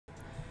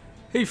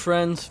Hey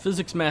friends,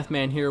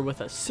 PhysicsMathMan here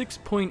with a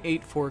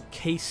 6.84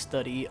 case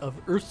study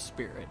of Earth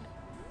Spirit.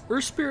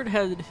 Earth Spirit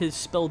had his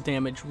spell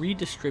damage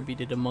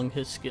redistributed among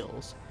his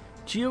skills.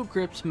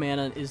 Geogrip's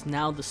mana is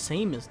now the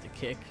same as the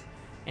kick,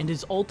 and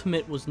his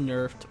ultimate was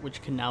nerfed,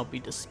 which can now be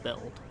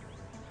dispelled.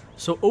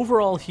 So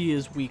overall he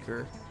is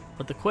weaker,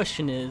 but the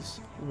question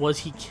is, was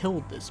he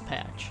killed this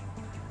patch?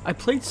 I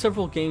played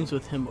several games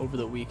with him over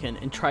the weekend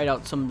and tried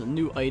out some of the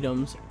new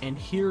items, and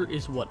here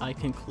is what I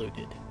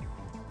concluded.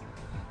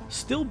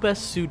 Still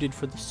best suited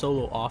for the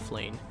solo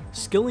offlane,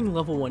 skilling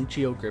level 1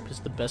 Geogrip is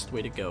the best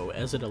way to go,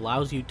 as it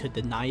allows you to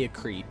deny a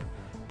creep,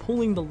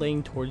 pulling the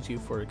lane towards you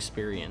for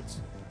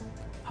experience.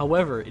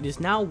 However, it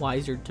is now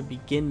wiser to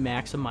begin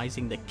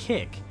maximizing the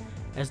kick,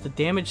 as the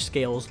damage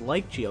scales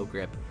like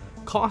Geogrip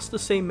cost the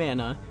same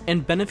mana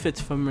and benefits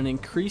from an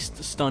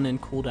increased stun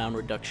and cooldown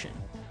reduction.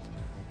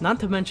 Not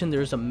to mention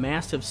there is a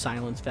massive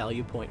silence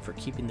value point for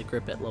keeping the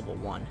grip at level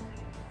 1.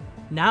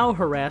 Now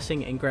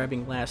harassing and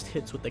grabbing last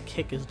hits with the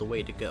kick is the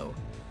way to go.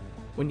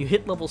 When you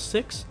hit level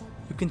 6,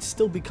 you can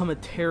still become a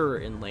terror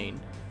in lane,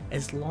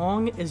 as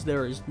long as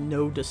there is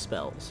no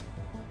dispels.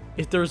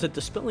 If there is a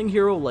dispelling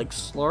hero like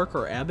Slark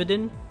or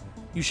Abaddon,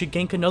 you should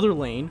gank another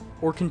lane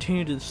or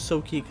continue to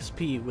soak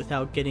XP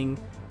without getting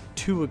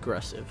too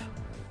aggressive.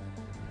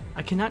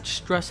 I cannot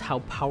stress how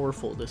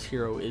powerful this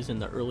hero is in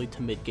the early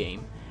to mid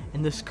game,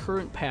 and this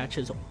current patch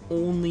has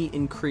only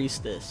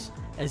increased this,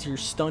 as your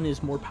stun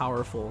is more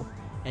powerful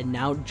and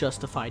now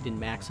justified in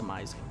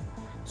maximizing.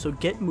 So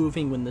get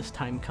moving when this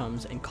time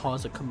comes and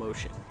cause a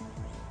commotion.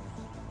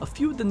 A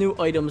few of the new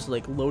items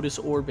like Lotus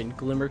Orb and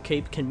Glimmer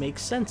Cape can make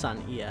sense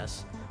on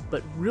ES,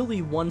 but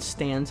really one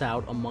stands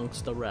out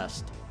amongst the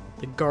rest,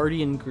 the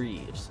Guardian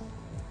Greaves.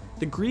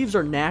 The Greaves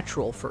are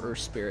natural for Earth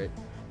Spirit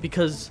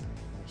because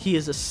he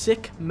is a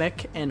sick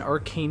mech and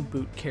arcane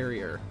boot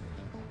carrier,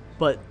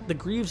 but the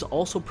Greaves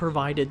also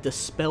provided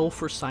Dispel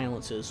for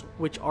silences,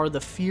 which are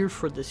the fear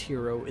for this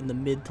hero in the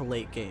mid to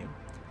late game.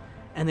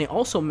 And they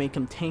also make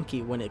him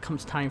tanky when it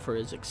comes time for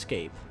his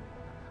escape.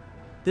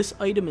 This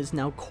item is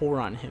now core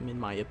on him in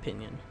my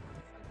opinion.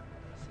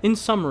 In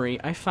summary,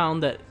 I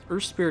found that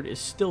Earth Spirit is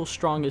still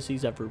strong as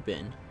he's ever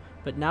been,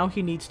 but now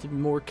he needs to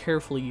more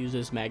carefully use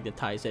his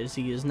Magnetize, as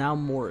he is now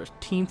more a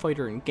team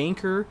fighter and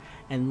ganker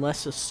and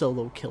less a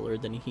solo killer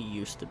than he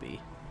used to be.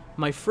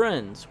 My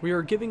friends, we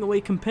are giving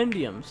away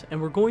compendiums,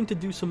 and we're going to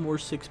do some more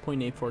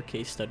 6.84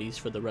 case studies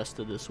for the rest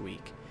of this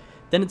week.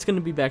 Then it's going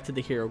to be back to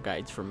the hero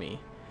guides for me.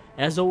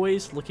 As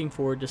always, looking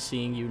forward to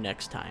seeing you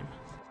next time.